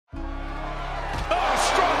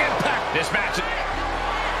This match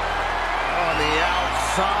on the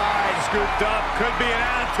outside, scooped up, could be an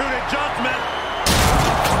attitude adjustment.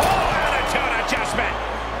 Oh, attitude adjustment.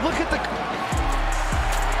 Look at the...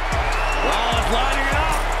 Rollins lining it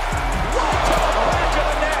up. Right to the back of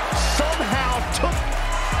the neck. Somehow took...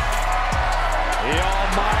 The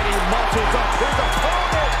almighty muscles up his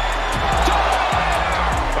opponent.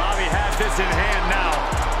 Bobby has this in hand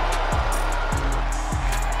now.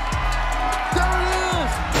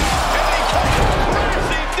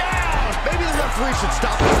 Referee should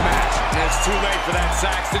stop this match. And it's too late for that,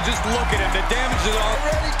 Saxton. Just look at him. The damage is all...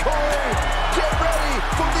 Get ready, Corey. Get ready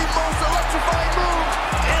for the most electrifying move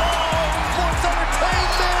in all sports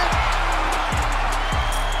entertainment.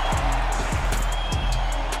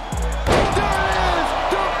 There it is,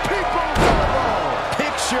 the People's Elbow.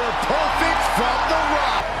 Picture perfect from The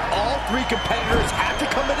Rock. All three competitors have to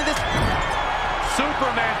come into this.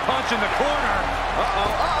 Superman punch in the corner.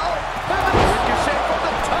 Ricochet from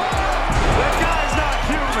the top. That guy's not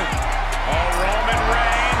human. Oh, Roman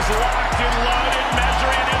Reigns locked and loaded,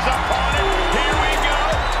 measuring his opponent. Here we go.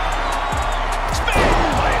 Spin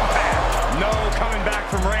by impact. No coming back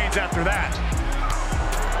from Reigns after that.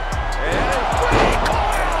 And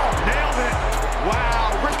recoil. Nailed it.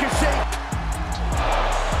 Wow, Ricochet.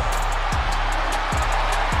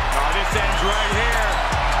 Oh, this ends right here.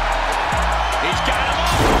 He's got him up.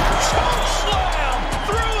 Choke slam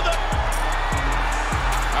through the...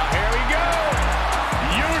 Here we go.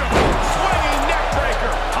 Beautiful swinging neck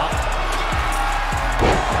breaker. Up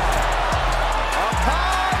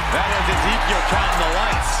high. That is Ezekiel counting the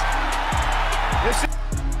lights. This is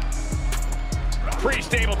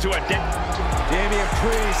Priest able to adapt. Damian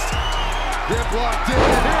Priest. They're blocked in.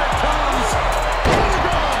 Here it comes.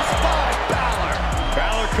 Cross by Balor.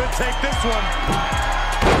 Balor could take this one.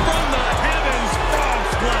 From the heavens, frog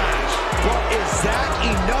splash. But is that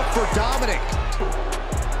enough for Dominic?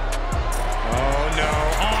 Oh no,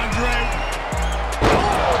 Andre.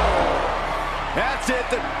 Oh! That's it.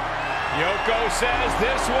 Yoko says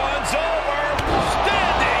this one's over.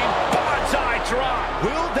 Standing bonsai drop.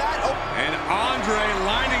 Will that... And Andre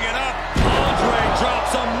lining it up. Andre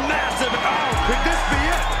drops a massive... Oh, could this be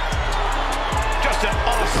it? Just an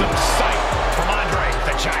awesome sight from Andre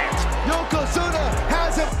the Giant. Yokozuna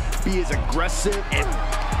has him. He is aggressive and...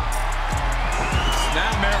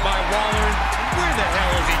 Snapmare by Waller. Where the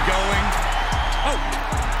hell is he going? Oh,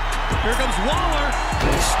 here comes Waller.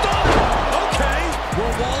 Stun! Okay.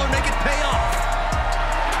 Will Waller make it pay off?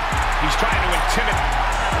 He's trying to intimidate.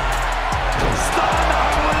 Stun!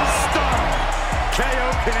 I was stunned. KO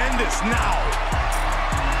can end this now.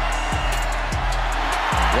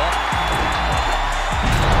 What?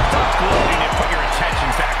 Stop gloating and put your attention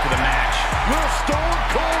back to the match. Will Stone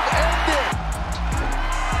Cold end it?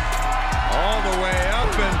 All the way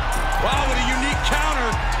up and... Wow, what a unique counter.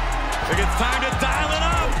 I think it's time to dial it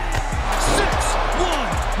up.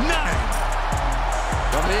 6-1-9.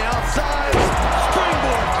 From the outside,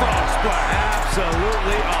 Springboard frog splash.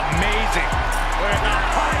 Absolutely amazing. With a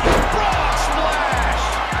high frog splash.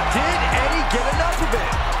 did Eddie get enough of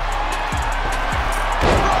it?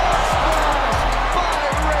 Frog splash by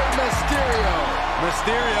Rey Mysterio.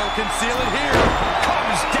 Mysterio can seal it here.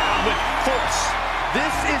 Comes down with force.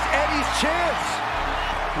 This is Eddie's chance.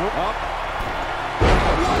 Up.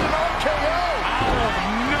 What an RKO. Out of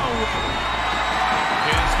nowhere.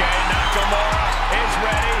 Shinsuke Nakamura is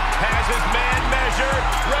ready. Has his man measured.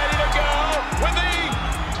 Ready to go with the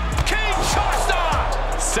Kinshasa.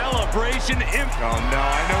 Celebration. Oh no,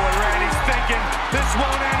 I know what Randy's thinking. This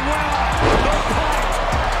won't end well. The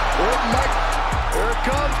point. Here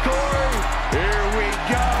comes Corey. Here we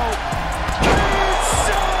go.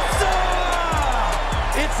 Kinshasa.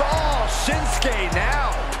 It's all Shinsuke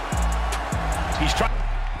now. He's trying.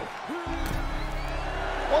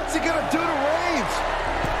 What's he gonna do to Reigns?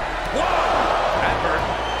 Whoa! That hurt.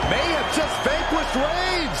 May have just vanquished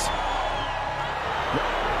Reigns.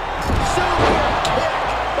 Super kick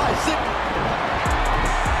by Zip.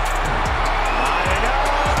 I know.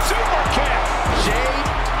 Super kick. Jade.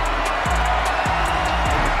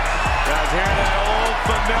 Guys, hear that old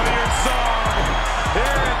familiar song.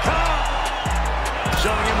 Here it comes.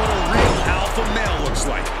 Showing him what a real alpha male looks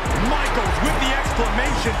like. Michaels with the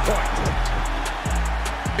exclamation point.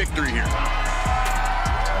 Victory here.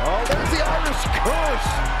 Oh, there's the Irish curse.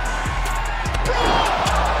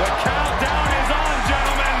 The countdown is on,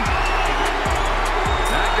 gentlemen.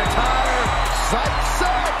 McIntyre, sight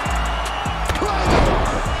set.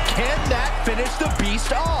 Can that finish the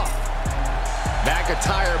beast off?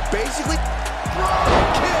 McIntyre basically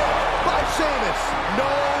kick by Sheamus. No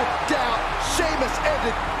doubt, Sheamus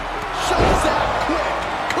ended. Shuts out quick.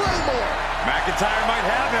 Claymore. McIntyre might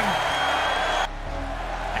have him.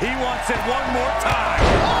 He wants it one more time.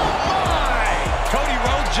 Oh, my! Cody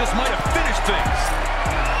Rhodes just might have finished things.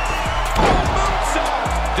 Oh,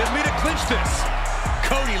 moonsault! Didn't mean to clinch this.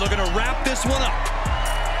 Cody looking to wrap this one up.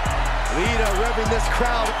 Lita revving this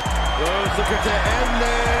crowd. Rhodes looking to end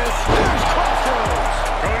this. There's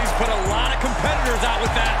Crossroads. Cody's put a lot of competitors out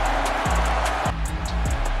with that.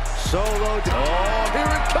 Solo. Oh,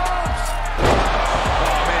 here it comes.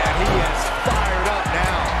 Oh, man, he is fired up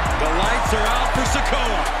now. The lights are out for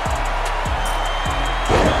Sikoa.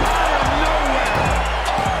 Out of nowhere.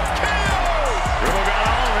 KO. Riddle got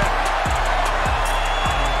all of it.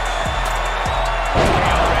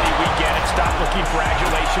 Already we get it. Stop looking for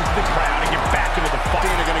adulation to the crowd and get back into the fight.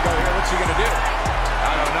 Cena gonna go here. What's he gonna do?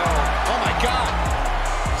 I don't know. Oh, my God.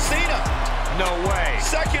 Cena. No way.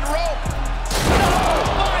 Second rope. Oh,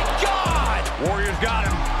 my God. Warriors got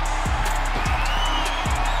him.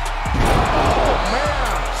 Oh,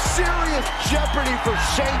 man. Serious jeopardy for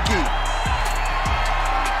Shanky.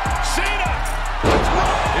 Cena!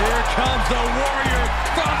 Here comes the Warrior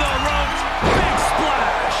from the ropes. Big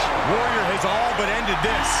splash. Warrior has all but ended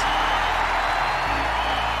this.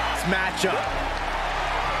 Matchup.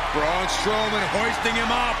 Braun Strowman hoisting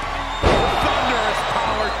him up. Thunderous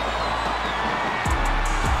power.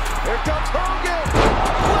 Here comes Hogan.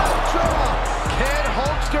 Left drop. Can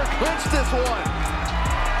Hulkster clinch this one?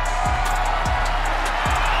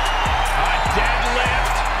 A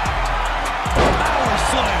deadlift. Power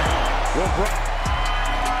slam.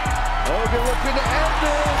 Hogan looking to end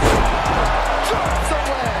this. Drops the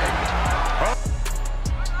leg.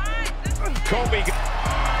 Kobe.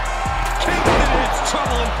 Kingston hits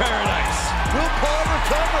trouble in paradise. Will Paul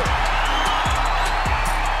recover?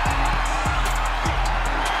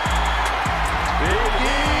 Big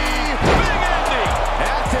E. Big ending.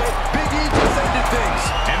 That's it. Big E just ended things.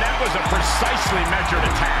 And that was a precisely measured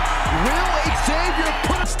attack. Will Xavier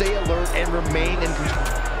stay alert and remain in control?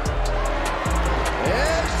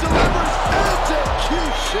 Edge delivers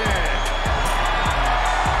execution.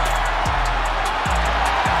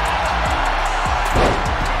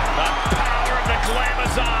 The power of the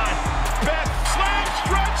Glamazon. Beth slam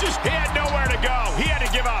stretches. He had nowhere to go. He had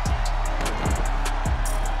to give up.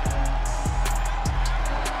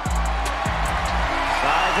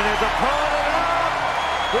 Sizing his opponent up.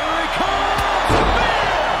 Here he comes.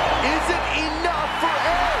 Is it enough for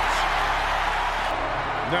Edge?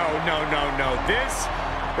 No.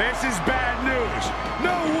 This is bad news.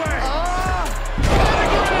 No way.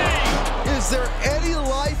 Is there any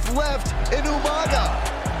life left in Umaga?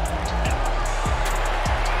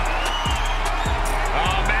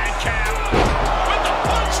 Oh, Madcap with the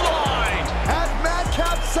punchline. Has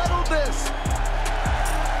Madcap settled this?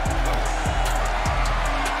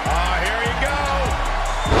 Oh, here you go.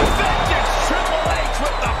 Vengeance Triple H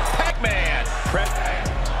with the Pac-Man.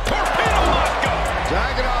 Torpedo Moscow.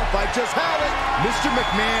 Dragunov, I just had it. Mr.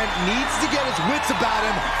 McMahon needs to get his wits about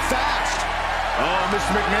him fast. Oh, Mr.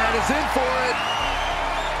 McMahon is in for it.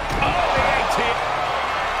 Oh, the 18.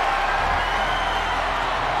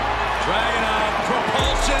 Dragunov,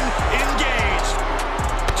 propulsion engaged.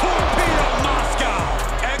 Torpedo Moscow!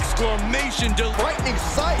 Exclamation to Frightening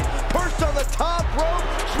sight. Perched on the top rope,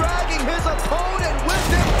 dragging his opponent with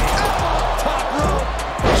him. top rope.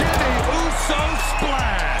 Jimmy Uso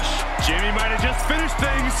splash. Jimmy might have just finished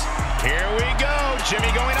things. Here we go. Jimmy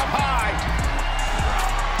going up high.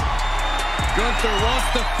 Gunther wants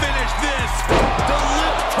to finish this. The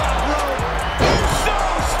lip top rope. Uso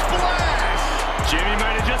splash. Jimmy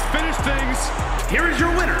might have just finished things. Here is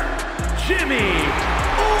your winner, Jimmy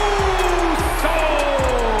Uso!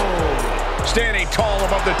 Standing tall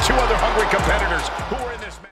above the two other hungry competitors.